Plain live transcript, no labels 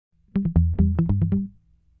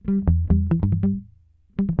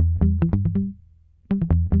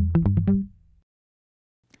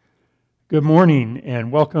Good morning and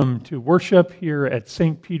welcome to worship here at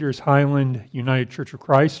St. Peter's Highland United Church of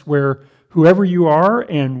Christ, where whoever you are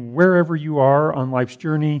and wherever you are on life's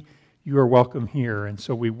journey, you are welcome here. And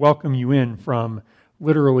so we welcome you in from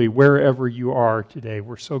literally wherever you are today.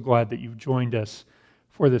 We're so glad that you've joined us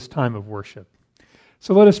for this time of worship.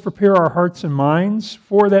 So let us prepare our hearts and minds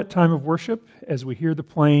for that time of worship as we hear the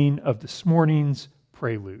playing of this morning's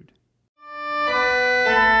prelude.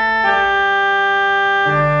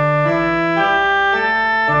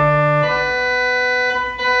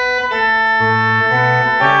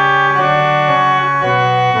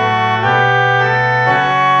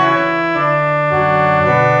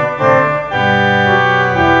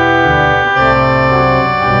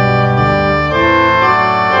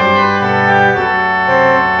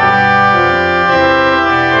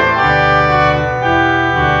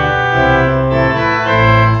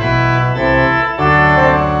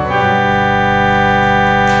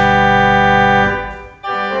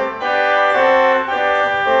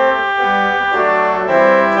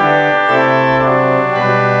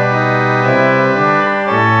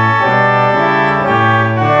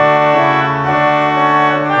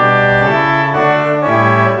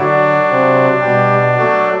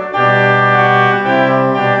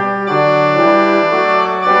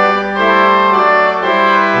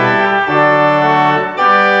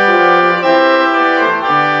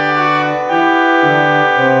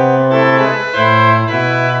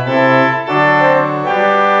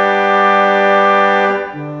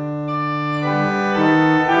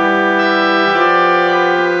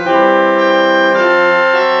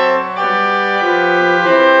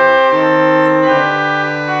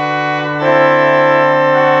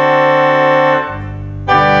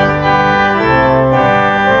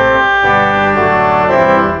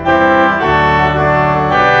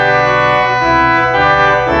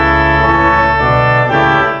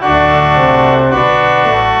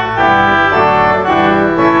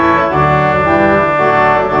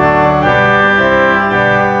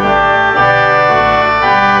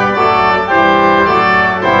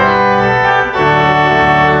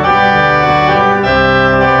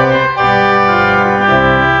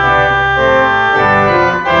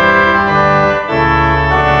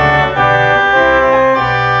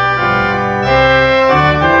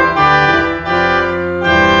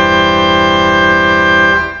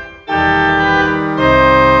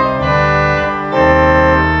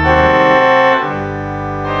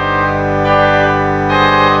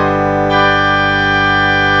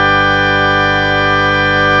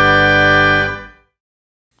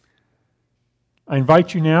 I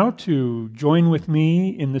invite you now to join with me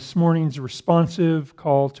in this morning's responsive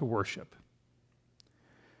call to worship.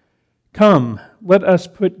 Come, let us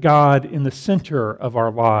put God in the center of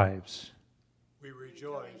our lives. We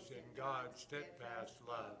rejoice in God's steadfast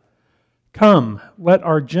love. Come, let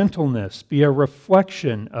our gentleness be a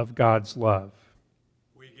reflection of God's love.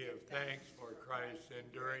 We give thanks for Christ's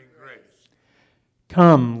enduring grace.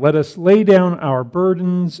 Come, let us lay down our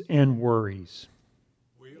burdens and worries.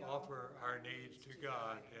 We offer our needs to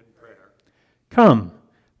God in prayer. Come,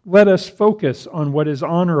 let us focus on what is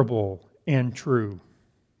honorable and true.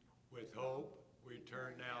 With hope, we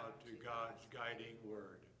turn now to God's guiding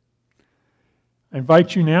word. I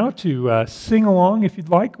invite you now to sing along, if you'd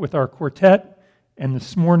like, with our quartet and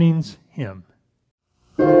this morning's hymn.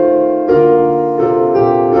 Rejoice.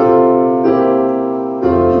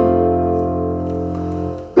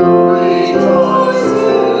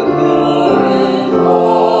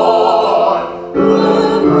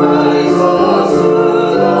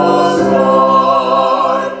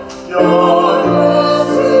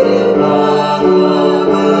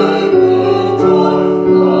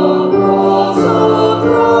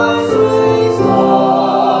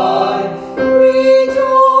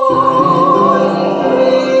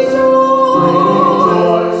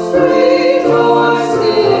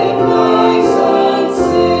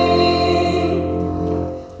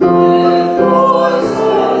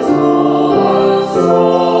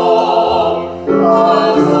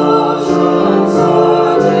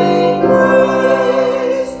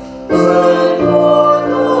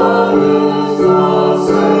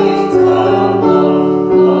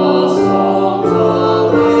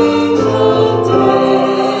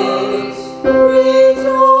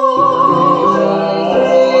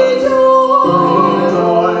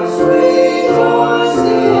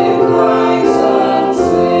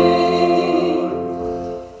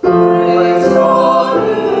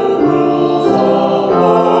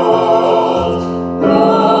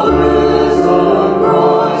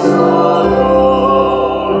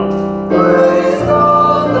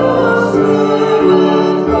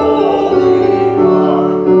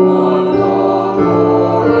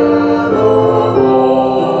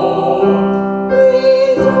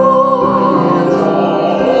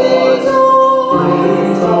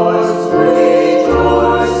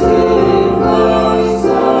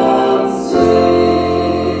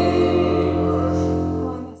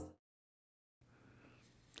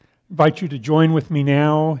 invite you to join with me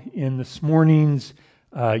now in this morning's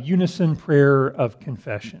unison prayer of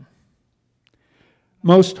confession.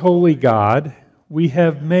 Most holy God, we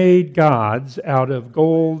have made gods out of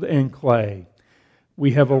gold and clay.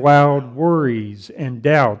 We have allowed worries and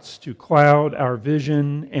doubts to cloud our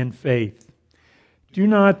vision and faith. Do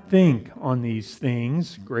not think on these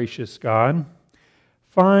things, gracious God.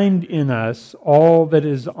 Find in us all that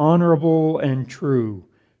is honorable and true,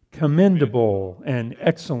 commendable and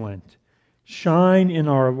excellent. Shine in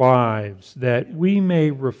our lives that we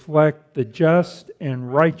may reflect the just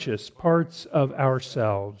and righteous parts of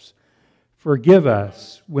ourselves. Forgive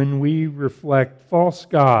us when we reflect false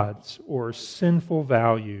gods or sinful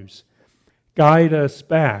values. Guide us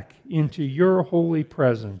back into your holy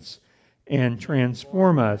presence and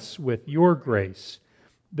transform us with your grace,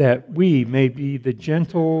 that we may be the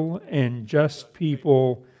gentle and just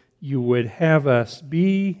people you would have us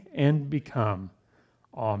be and become.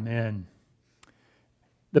 Amen.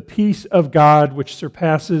 The peace of God, which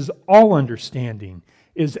surpasses all understanding,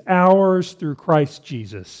 is ours through Christ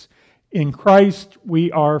Jesus. In Christ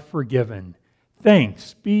we are forgiven.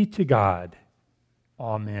 Thanks be to God.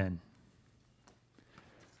 Amen.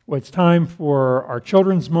 Well, it's time for our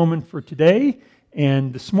children's moment for today,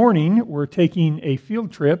 and this morning we're taking a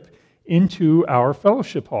field trip into our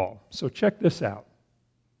fellowship hall. So check this out.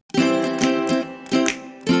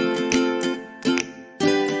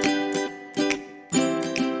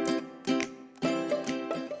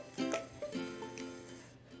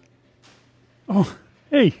 Oh,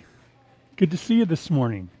 hey, good to see you this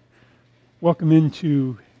morning. Welcome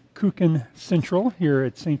into Kuchen Central here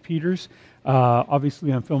at St. Peter's.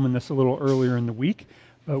 Obviously, I'm filming this a little earlier in the week,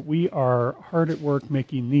 but we are hard at work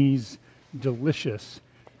making these delicious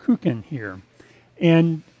Kuchen here.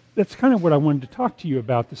 And that's kind of what I wanted to talk to you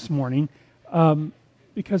about this morning,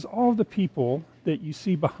 because all the people that you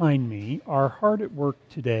see behind me are hard at work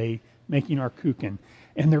today making our Kuchen.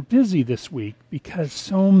 And they're busy this week because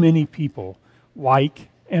so many people like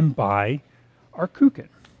and buy our Kuchen.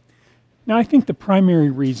 Now, I think the primary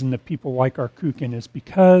reason that people like our Kuchen is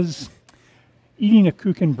because eating a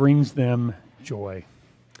Kuchen brings them joy.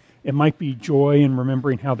 It might be joy in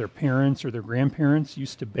remembering how their parents or their grandparents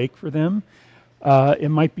used to bake for them. It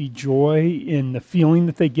might be joy in the feeling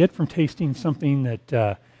that they get from tasting something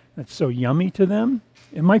that's so yummy to them.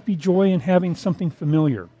 It might be joy in having something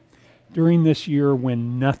familiar during this year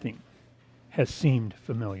when nothing has seemed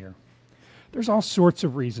familiar. There's all sorts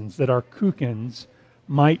of reasons that our Kuchens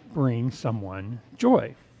might bring someone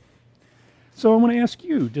joy. So I want to ask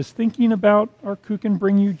you, does thinking about our Kuchen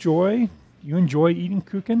bring you joy? Do you enjoy eating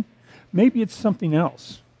Kuchen? Maybe it's something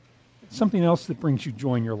else. It's something else that brings you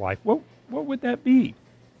joy in your life. What would that be?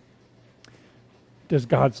 Does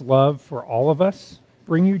God's love for all of us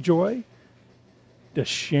bring you joy? Does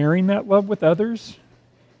sharing that love with others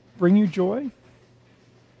bring you joy?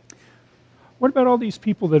 What about all these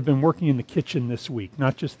people that have been working in the kitchen this week,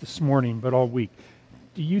 not just this morning, but all week?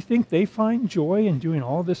 Do you think they find joy in doing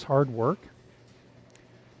all this hard work?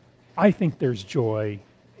 I think there's joy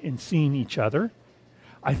in seeing each other.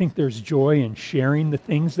 I think there's joy in sharing the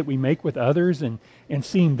things that we make with others and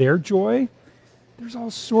seeing their joy. There's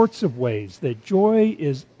all sorts of ways that joy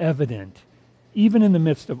is evident, even in the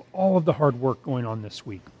midst of all of the hard work going on this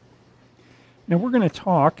week. Now, we're going to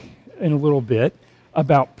talk in a little bit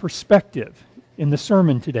about perspective in the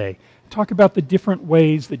sermon today. Talk about the different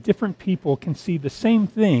ways that different people can see the same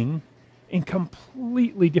thing in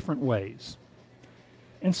completely different ways.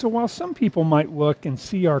 And so while some people might look and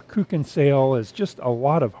see our Kuchen sale as just a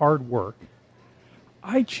lot of hard work,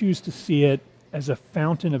 I choose to see it as a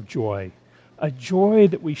fountain of joy, a joy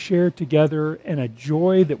that we share together and a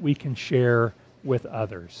joy that we can share with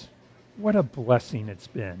others. What a blessing it's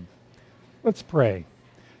been. Let's pray.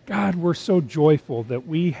 God, we're so joyful that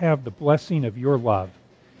we have the blessing of your love.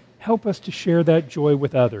 Help us to share that joy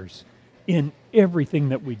with others in everything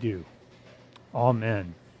that we do.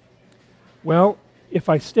 Amen. Well, if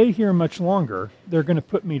I stay here much longer, they're going to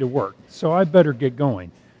put me to work, so I better get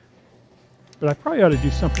going. But I probably ought to do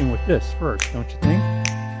something with this first, don't you think?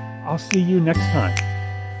 I'll see you next time.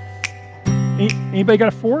 Anybody got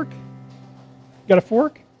a fork? Got a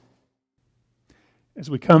fork? As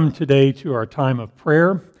we come today to our time of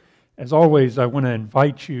prayer, as always, I want to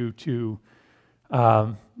invite you to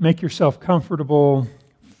make yourself comfortable,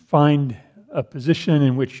 find a position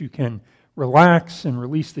in which you can relax and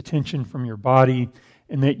release the tension from your body,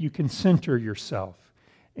 and that you can center yourself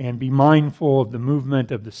and be mindful of the movement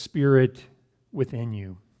of the Spirit within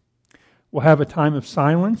you. We'll have a time of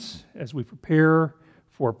silence as we prepare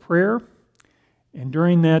for prayer. And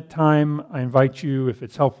during that time, I invite you, if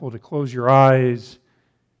it's helpful, to close your eyes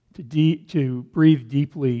to breathe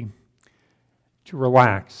deeply, to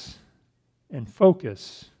relax, and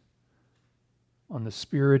focus on the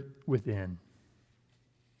Spirit within.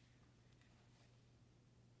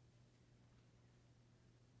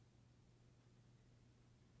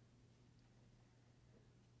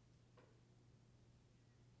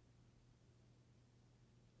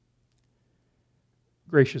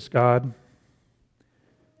 Gracious God,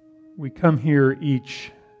 we come here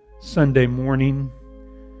each Sunday morning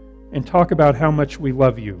and talk about how much we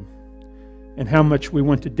love you and how much we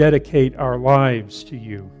want to dedicate our lives to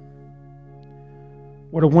you.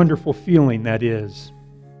 What a wonderful feeling that is.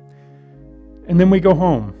 And then we go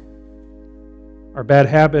home. Our bad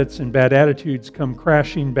habits and bad attitudes come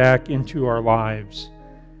crashing back into our lives.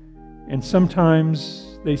 And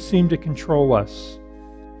sometimes they seem to control us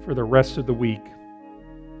for the rest of the week.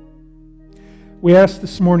 We ask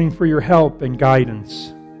this morning for your help and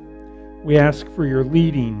guidance. We ask for your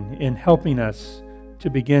leading in helping us to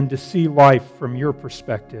begin to see life from your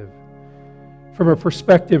perspective, from a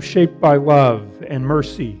perspective shaped by love and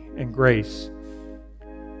mercy and grace.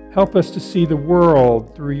 Help us to see the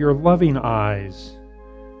world through your loving eyes,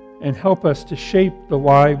 and help us to shape the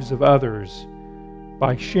lives of others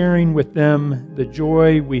by sharing with them the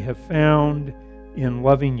joy we have found in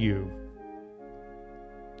loving you.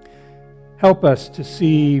 Help us to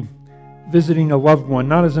see visiting a loved one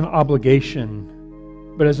not as an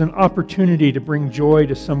obligation, but as an opportunity to bring joy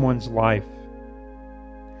to someone's life.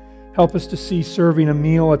 Help us to see serving a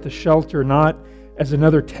meal at the shelter not as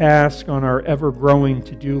another task on our ever-growing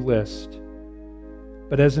to-do list,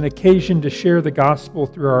 but as an occasion to share the gospel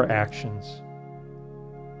through our actions.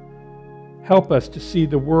 Help us to see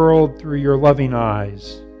the world through your loving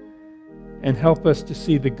eyes, and help us to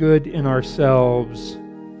see the good in ourselves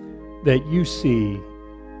that you see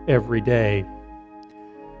every day.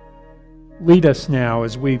 Lead us now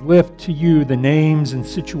as we lift to you the names and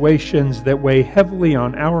situations that weigh heavily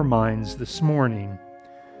on our minds this morning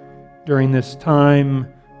during this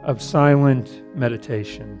time of silent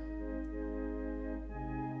meditation.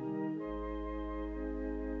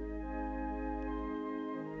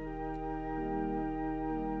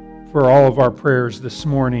 For all of our prayers this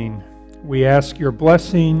morning, we ask your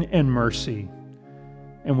blessing and mercy.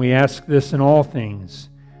 And we ask this in all things,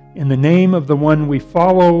 in the name of the one we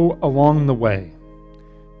follow along the way,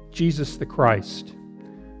 Jesus the Christ,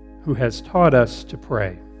 who has taught us to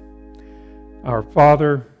pray. Our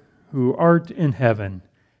Father, who art in heaven,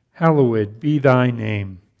 hallowed be thy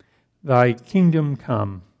name. Thy kingdom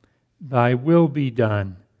come, thy will be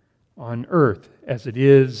done, on earth as it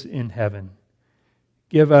is in heaven.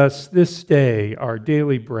 Give us this day our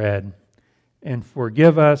daily bread, and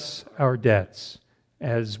forgive us our debts,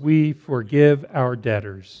 as we forgive our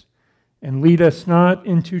debtors. And lead us not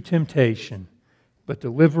into temptation, but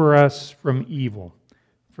deliver us from evil.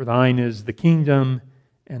 For thine is the kingdom,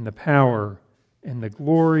 and the power, and the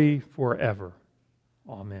glory forever.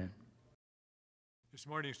 Amen. This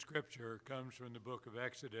morning's scripture comes from the book of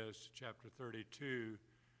Exodus, chapter 32,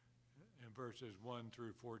 and verses 1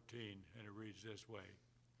 through 14, and it reads this way.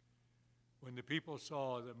 When the people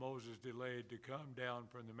saw that Moses delayed to come down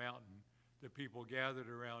from the mountain, the people gathered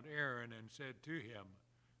around Aaron and said to him,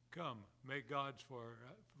 Come, make gods for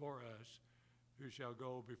us, who shall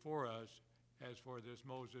go before us, as for this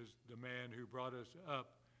Moses, the man who brought us up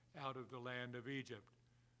out of the land of Egypt.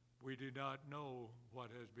 We do not know what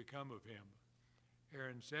has become of him.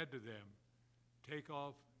 Aaron said to them, Take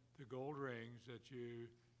off the gold rings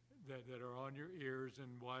that are on your ears,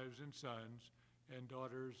 and wives and sons and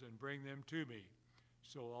daughters, and bring them to me.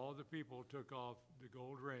 So all the people took off the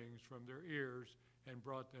gold rings from their ears and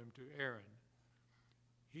brought them to Aaron.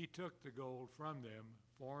 He took the gold from them,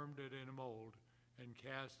 formed it in a mold, and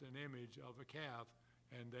cast an image of a calf,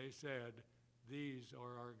 and they said, These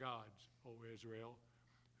are our gods, O Israel,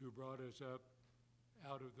 who brought us up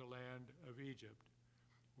out of the land of Egypt.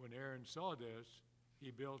 When Aaron saw this, he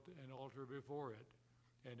built an altar before it,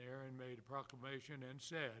 and Aaron made a proclamation and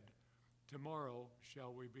said, Tomorrow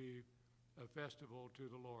shall we be a festival to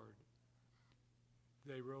the Lord.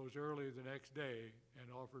 They rose early the next day and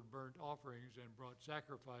offered burnt offerings and brought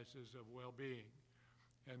sacrifices of well-being.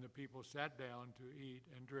 And the people sat down to eat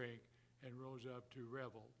and drink and rose up to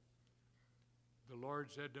revel. The Lord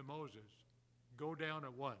said to Moses, Go down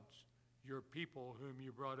at once. Your people whom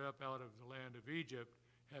you brought up out of the land of Egypt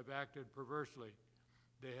have acted perversely.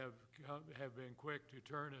 They have been quick to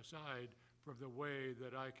turn aside from the way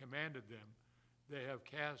that I commanded them. They have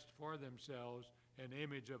cast for themselves an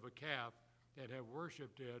image of a calf and have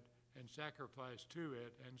worshipped it and sacrificed to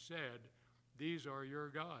it and said, These are your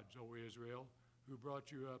gods, O Israel, who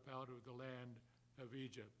brought you up out of the land of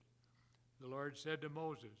Egypt. The Lord said to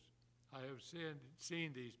Moses, I have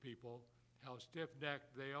seen these people, how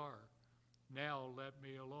stiff-necked they are. Now let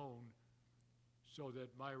me alone, so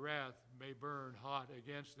that my wrath may burn hot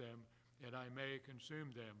against them, and I may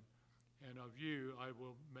consume them. And of you I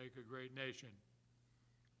will make a great nation.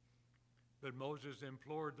 But Moses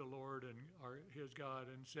implored the Lord and his God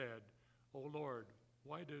and said, O Lord,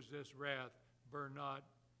 why does this wrath burn not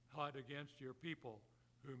hot against your people,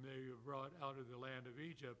 whom they have brought out of the land of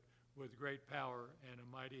Egypt with great power and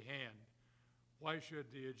a mighty hand? Why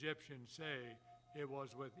should the Egyptians say, it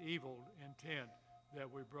was with evil intent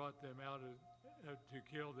that we brought them out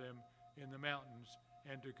to kill them in the mountains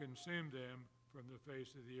and to consume them from the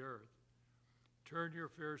face of the earth? Turn your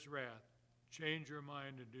fierce wrath, change your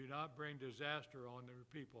mind, and do not bring disaster on their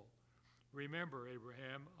people. Remember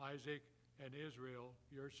Abraham, Isaac, and Israel,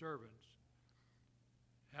 your servants,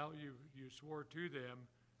 how you swore to them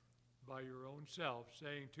by your own self,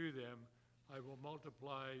 saying to them, I will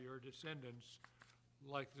multiply your descendants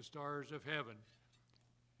like the stars of heaven,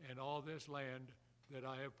 and all this land that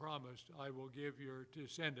I have promised I will give your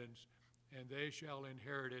descendants, and they shall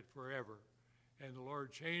inherit it forever. And the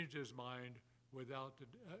Lord changed his mind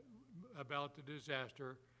about the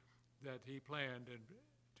disaster that he planned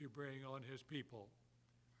to bring on his people.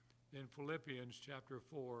 Then Philippians chapter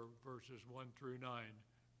 4, verses 1 through 9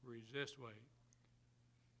 reads this way.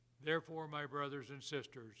 Therefore, my brothers and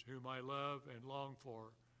sisters, whom I love and long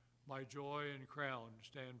for, my joy and crown,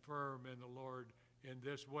 stand firm in the Lord in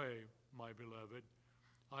this way, my beloved.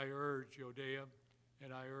 I urge Euodia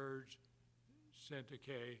and I urge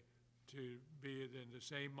Syntyche to be in the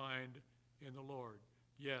same mind in the Lord.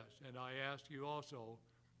 Yes, and I ask you also,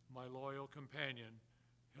 my loyal companion,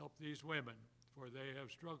 help these women, for they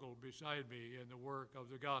have struggled beside me in the work of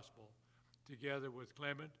the gospel, together with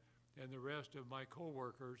Clement and the rest of my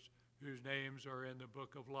co-workers whose names are in the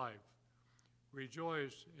book of life.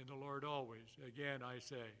 Rejoice in the Lord always. Again, I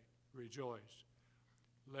say, rejoice.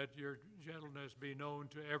 Let your gentleness be known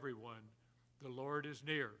to everyone. The Lord is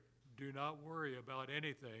near. Do not worry about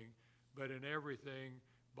anything, but in everything,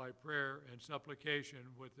 by prayer and supplication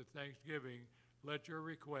with the thanksgiving, let your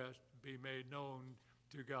request be made known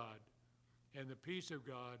to God. And the peace of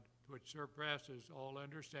God, which surpasses all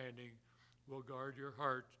understanding, will guard your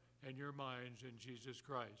hearts and your minds in Jesus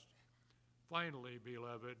Christ. Finally,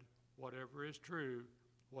 beloved, whatever is true,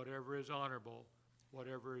 whatever is honorable,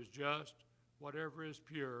 whatever is just, whatever is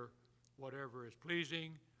pure, whatever is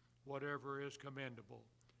pleasing, whatever is commendable,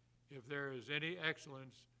 if there is any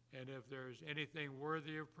excellence and if there is anything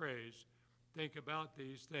worthy of praise, think about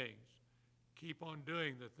these things. Keep on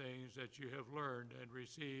doing the things that you have learned and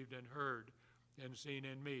received and heard and seen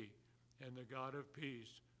in me, and the God of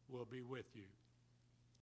peace will be with you.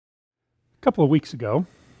 A couple of weeks ago,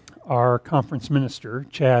 our conference minister,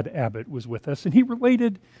 Chad Abbott, was with us, and he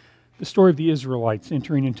related the story of the Israelites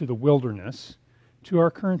entering into the wilderness to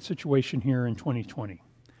our current situation here in 2020,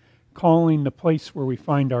 calling the place where we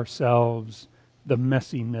find ourselves the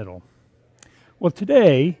messy middle. Well,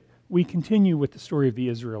 today, we continue with the story of the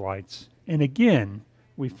Israelites, and again,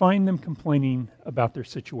 we find them complaining about their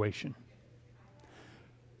situation.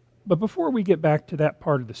 But before we get back to that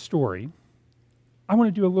part of the story, I want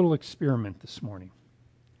to do a little experiment this morning.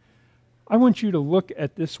 I want you to look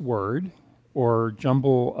at this word, or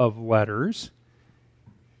jumble of letters,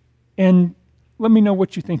 and let me know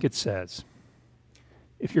what you think it says.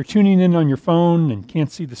 If you're tuning in on your phone and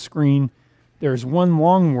can't see the screen, there's one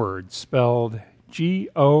long word spelled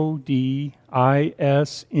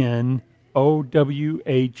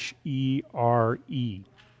Godisnowhere.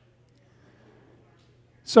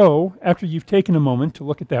 So, after you've taken a moment to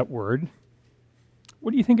look at that word,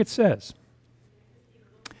 what do you think it says?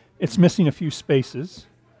 It's missing a few spaces,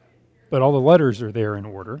 but all the letters are there in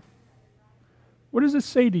order. What does it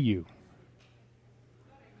say to you?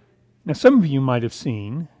 Now, some of you might have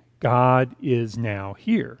seen, God is now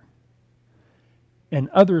here. And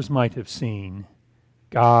others might have seen,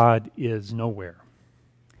 God is nowhere.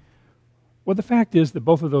 Well, the fact is that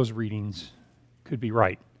both of those readings could be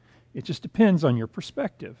right. It just depends on your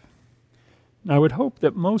perspective. Now, I would hope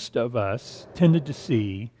that most of us tended to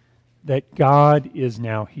see that God is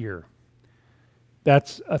now here.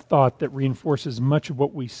 That's a thought that reinforces much of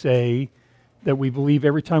what we say that we believe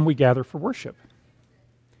every time we gather for worship.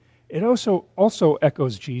 It also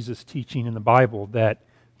echoes Jesus' teaching in the Bible that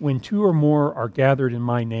when two or more are gathered in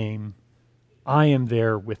my name, I am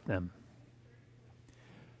there with them.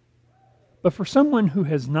 But for someone who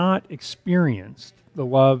has not experienced the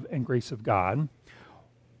love and grace of God,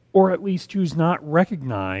 or at least who's not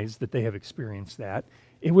recognized that they have experienced that,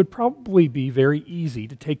 it would probably be very easy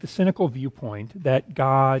to take the cynical viewpoint that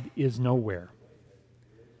God is nowhere.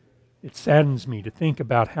 It saddens me to think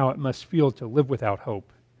about how it must feel to live without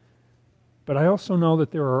hope. But I also know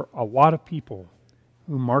that there are a lot of people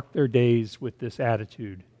who mark their days with this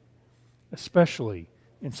attitude, especially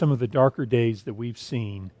in some of the darker days that we've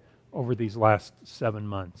seen over these last 7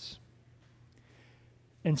 months.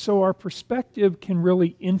 And so our perspective can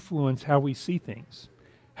really influence how we see things,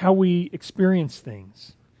 how we experience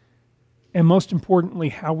things, and most importantly,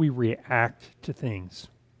 how we react to things.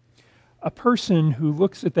 A person who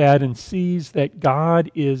looks at that and sees that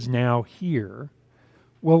God is now here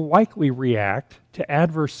will likely react to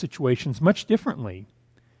adverse situations much differently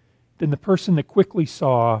than the person that quickly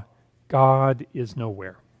saw God is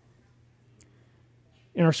nowhere.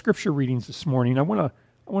 In our scripture readings this morning, I want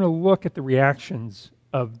to look at the reactions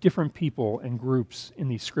of different people and groups in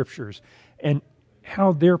these scriptures and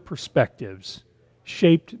how their perspectives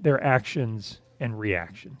shaped their actions and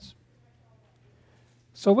reactions.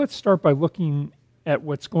 So let's start by looking at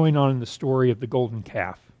what's going on in the story of the golden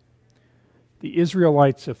calf. The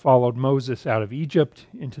Israelites have followed Moses out of Egypt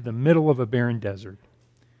into the middle of a barren desert.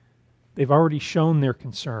 They've already shown their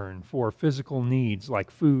concern for physical needs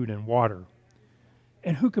like food and water.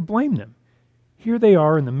 And who could blame them? Here they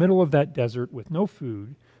are in the middle of that desert with no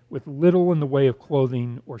food, with little in the way of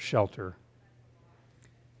clothing or shelter.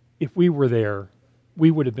 If we were there,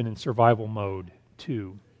 we would have been in survival mode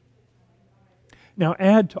too. Now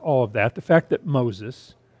add to all of that the fact that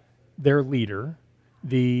Moses, their leader,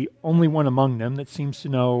 the only one among them that seems to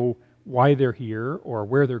know why they're here or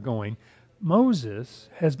where they're going, Moses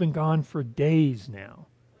has been gone for days now.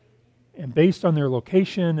 And based on their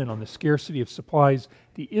location and on the scarcity of supplies,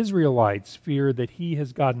 the Israelites fear that he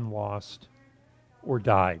has gotten lost or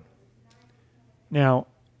died. Now,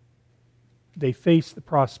 they face the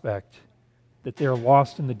prospect that they're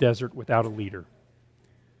lost in the desert without a leader.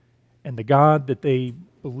 And the God that they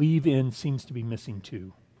believe in seems to be missing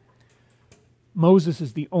too. Moses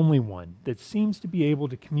is the only one that seems to be able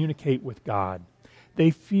to communicate with God. They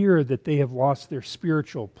fear that they have lost their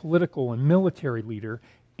spiritual, political, and military leader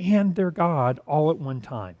and their God all at one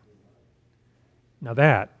time. Now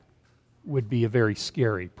that would be a very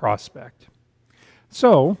scary prospect.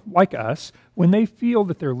 So, like us, when they feel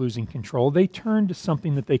that they're losing control, they turn to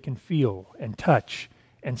something that they can feel and touch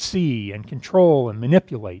and see and control and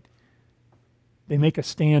manipulate. They make a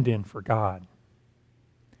stand-in for God.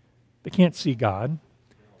 They can't see God,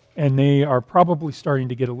 and they are probably starting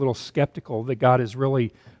to get a little skeptical that God is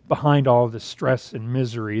really behind all of the stress and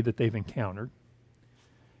misery that they've encountered.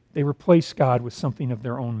 They replace God with something of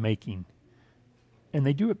their own making, and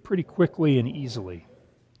they do it pretty quickly and easily.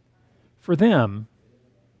 For them,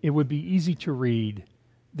 it would be easy to read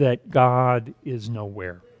that God is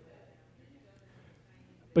nowhere.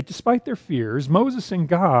 But despite their fears, Moses and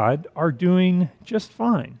God are doing just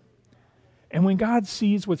fine. And when God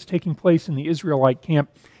sees what's taking place in the Israelite camp,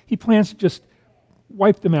 he plans to just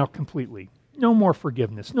wipe them out completely. No more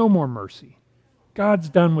forgiveness, no more mercy. God's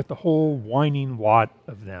done with the whole whining lot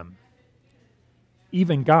of them.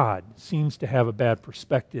 Even God seems to have a bad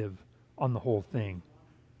perspective on the whole thing.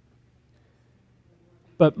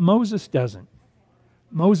 But Moses doesn't.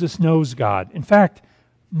 Moses knows God. In fact,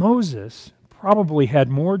 Moses probably had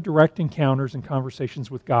more direct encounters and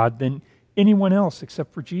conversations with God than anyone else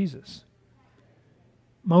except for Jesus.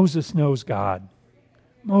 Moses knows God.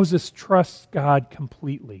 Moses trusts God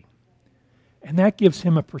completely. And that gives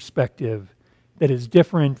him a perspective that is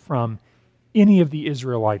different from any of the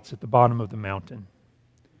Israelites at the bottom of the mountain.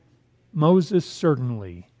 Moses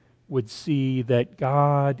certainly would see that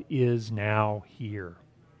God is now here.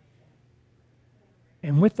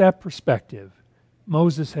 And with that perspective,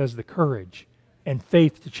 Moses has the courage and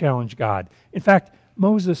faith to challenge God. In fact,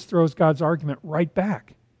 Moses throws God's argument right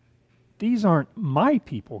back. These aren't my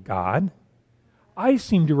people, God. I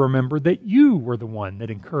seem to remember that you were the one that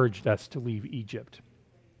encouraged us to leave Egypt.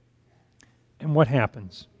 And what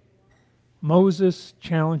happens? Moses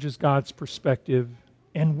challenges God's perspective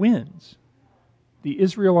and wins. The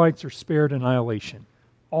Israelites are spared annihilation,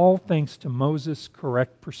 all thanks to Moses'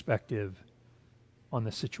 correct perspective on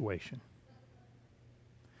the situation.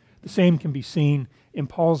 The same can be seen in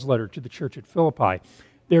Paul's letter to the church at Philippi.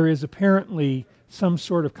 There is apparently some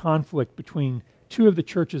sort of conflict between two of the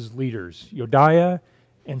church's leaders, Euodia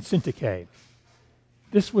and Syntyche.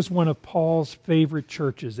 This was one of Paul's favorite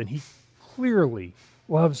churches, and he clearly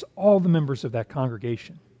loves all the members of that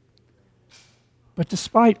congregation. But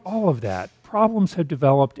despite all of that, problems have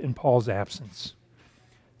developed in Paul's absence.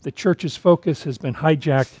 The church's focus has been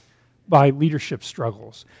hijacked by leadership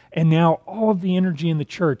struggles. And now all of the energy in the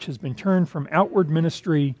church has been turned from outward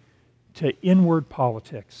ministry to inward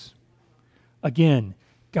politics. Again,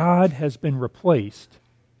 God has been replaced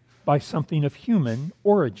by something of human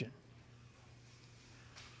origin.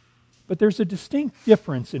 But there's a distinct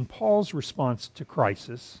difference in Paul's response to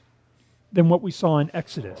crisis than what we saw in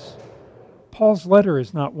Exodus. Paul's letter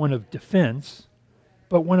is not one of defense,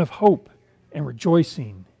 but one of hope and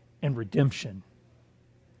rejoicing and redemption.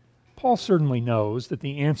 Paul certainly knows that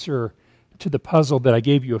the answer to the puzzle that I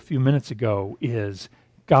gave you a few minutes ago is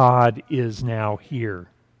God is now here.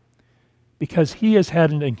 Because he has had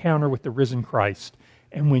an encounter with the risen Christ.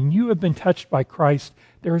 And when you have been touched by Christ,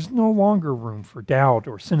 there is no longer room for doubt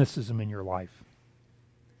or cynicism in your life.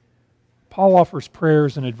 Paul offers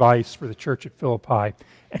prayers and advice for the church at Philippi,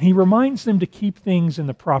 and he reminds them to keep things in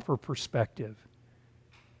the proper perspective.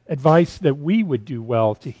 Advice that we would do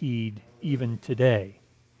well to heed even today.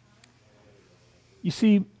 You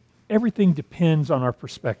see, everything depends on our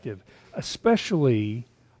perspective, especially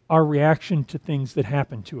our reaction to things that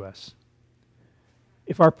happen to us.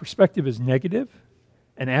 If our perspective is negative,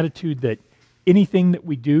 an attitude that anything that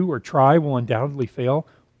we do or try will undoubtedly fail,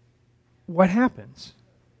 what happens?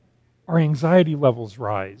 Our anxiety levels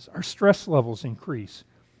rise, our stress levels increase,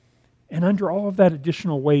 and under all of that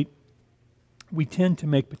additional weight, we tend to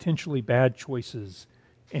make potentially bad choices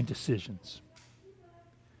and decisions.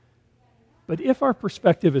 But if our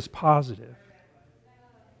perspective is positive,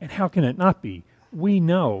 and how can it not be? We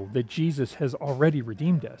know that Jesus has already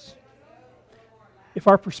redeemed us. If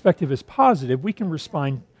our perspective is positive, we can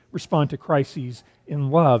respond to crises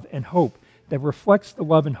in love and hope that reflects the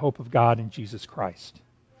love and hope of God in Jesus Christ.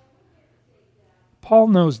 Paul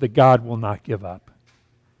knows that God will not give up.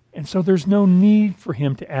 And so there's no need for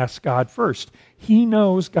him to ask God first. He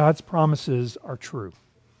knows God's promises are true.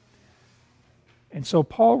 And so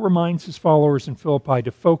Paul reminds his followers in Philippi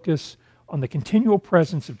to focus on the continual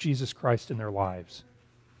presence of Jesus Christ in their lives.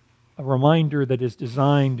 A reminder that is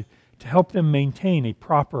designed to help them maintain a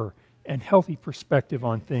proper and healthy perspective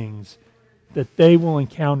on things that they will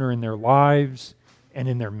encounter in their lives and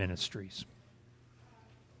in their ministries.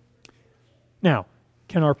 Now,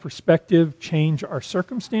 can our perspective change our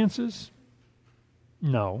circumstances?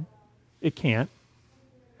 No, it can't.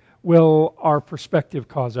 Will our perspective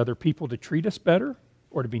cause other people to treat us better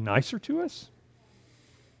or to be nicer to us?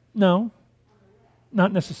 No,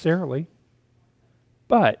 not necessarily.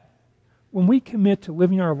 But when we commit to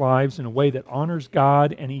living our lives in a way that honors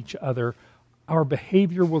God and each other, our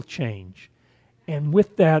behavior will change. And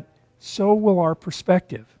with that, so will our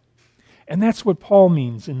perspective. And that's what Paul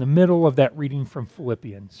means in the middle of that reading from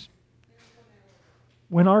Philippians.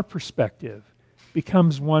 When our perspective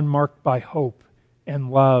becomes one marked by hope and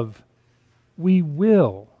love, we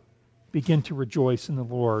will begin to rejoice in the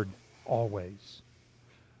Lord always.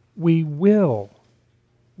 We will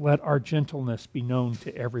let our gentleness be known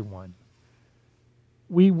to everyone.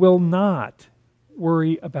 We will not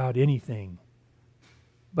worry about anything,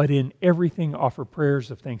 but in everything offer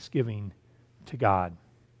prayers of thanksgiving to God.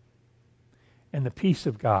 And the peace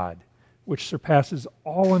of God, which surpasses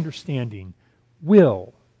all understanding,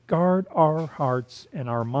 will guard our hearts and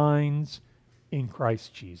our minds in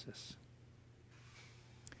Christ Jesus.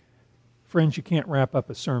 Friends, you can't wrap up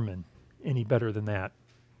a sermon any better than that.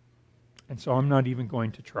 And so I'm not even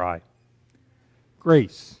going to try.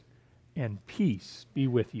 Grace and peace be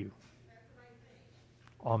with you.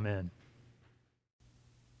 Amen.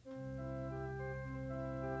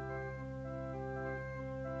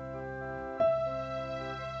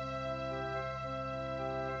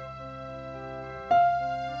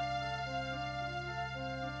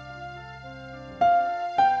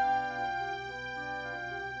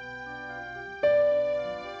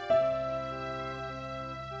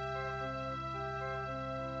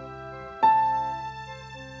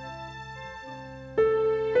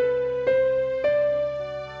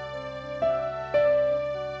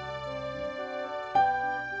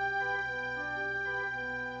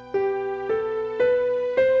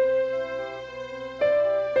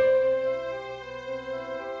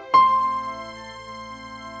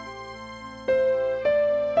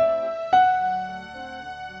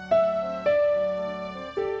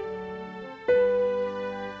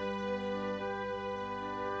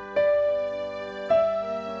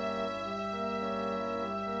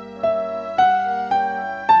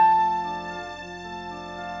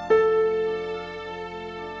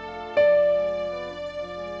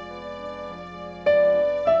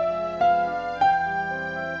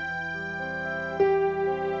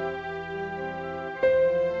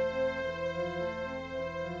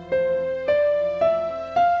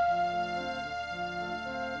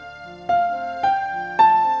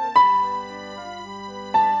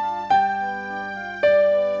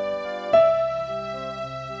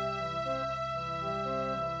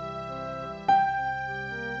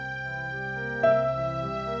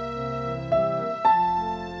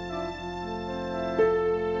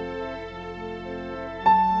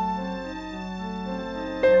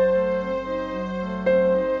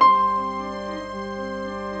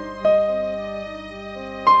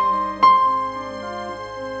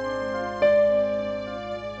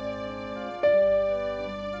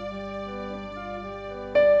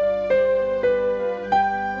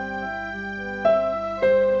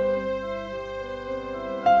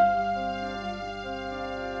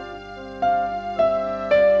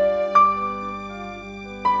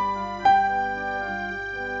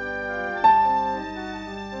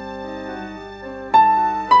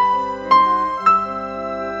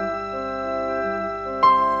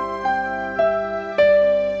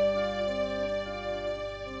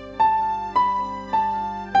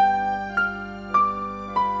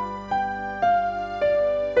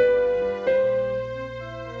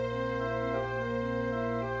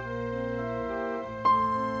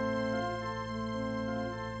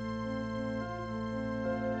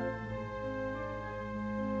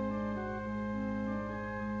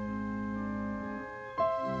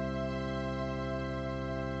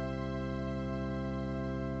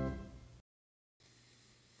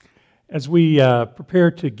 As we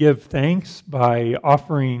prepare to give thanks by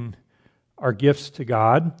offering our gifts to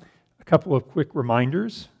God, a couple of quick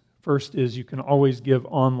reminders. First is you can always give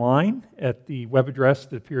online at the web address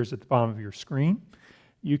that appears at the bottom of your screen.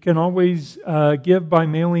 You can always give by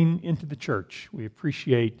mailing into the church. We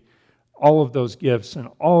appreciate all of those gifts and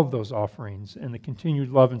all of those offerings and the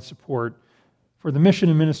continued love and support for the mission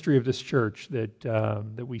and ministry of this church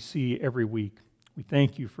that we see every week. We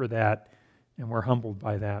thank you for that, and we're humbled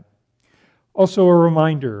by that. Also a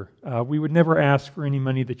reminder, we would never ask for any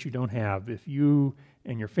money that you don't have. If you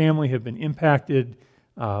and your family have been impacted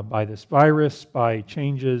by this virus, by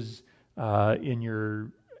changes in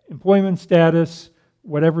your employment status,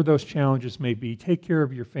 whatever those challenges may be, take care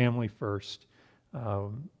of your family first.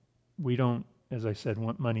 We don't, as I said,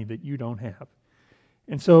 want money that you don't have.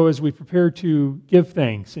 And so as we prepare to give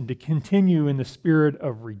thanks and to continue in the spirit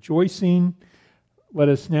of rejoicing, let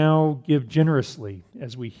us now give generously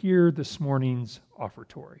as we hear this morning's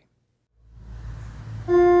offertory.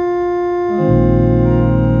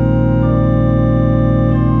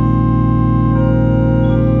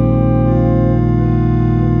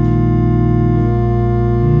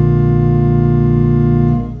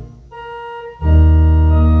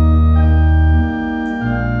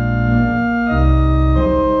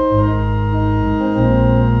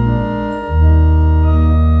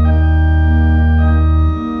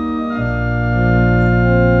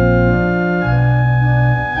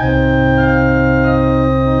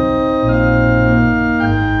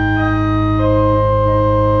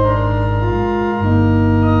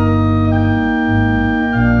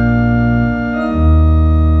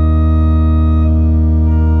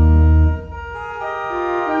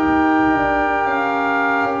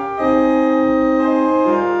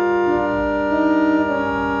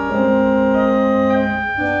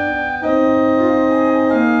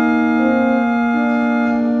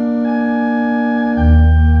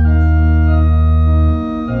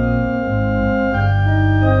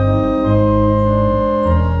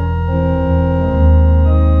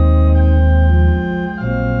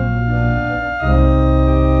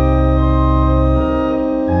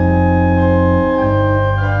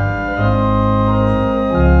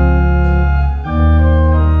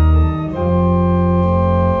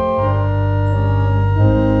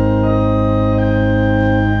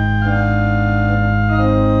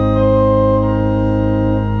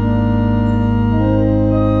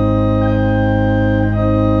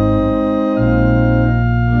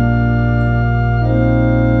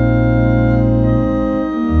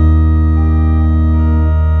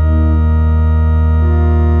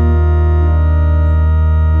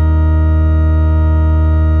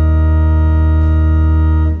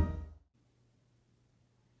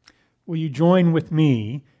 Will you join with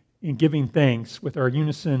me in giving thanks with our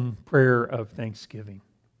unison prayer of thanksgiving?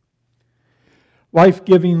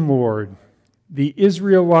 Life-giving Lord, the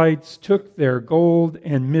Israelites took their gold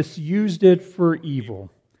and misused it for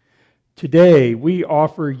evil. Today we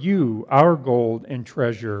offer you our gold and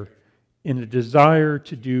treasure in a desire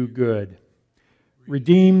to do good.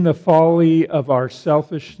 Redeem the folly of our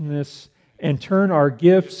selfishness and turn our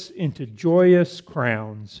gifts into joyous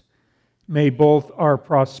crowns. May both our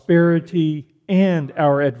prosperity and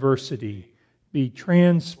our adversity be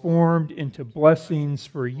transformed into blessings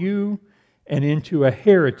for you and into a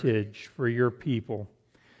heritage for your people.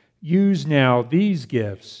 Use now these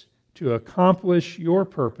gifts to accomplish your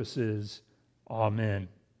purposes. Amen.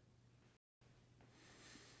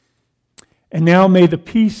 And now may the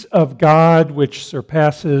peace of God, which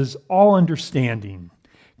surpasses all understanding,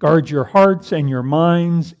 guard your hearts and your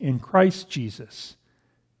minds in Christ Jesus.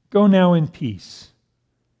 Go now in peace.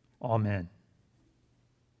 Amen.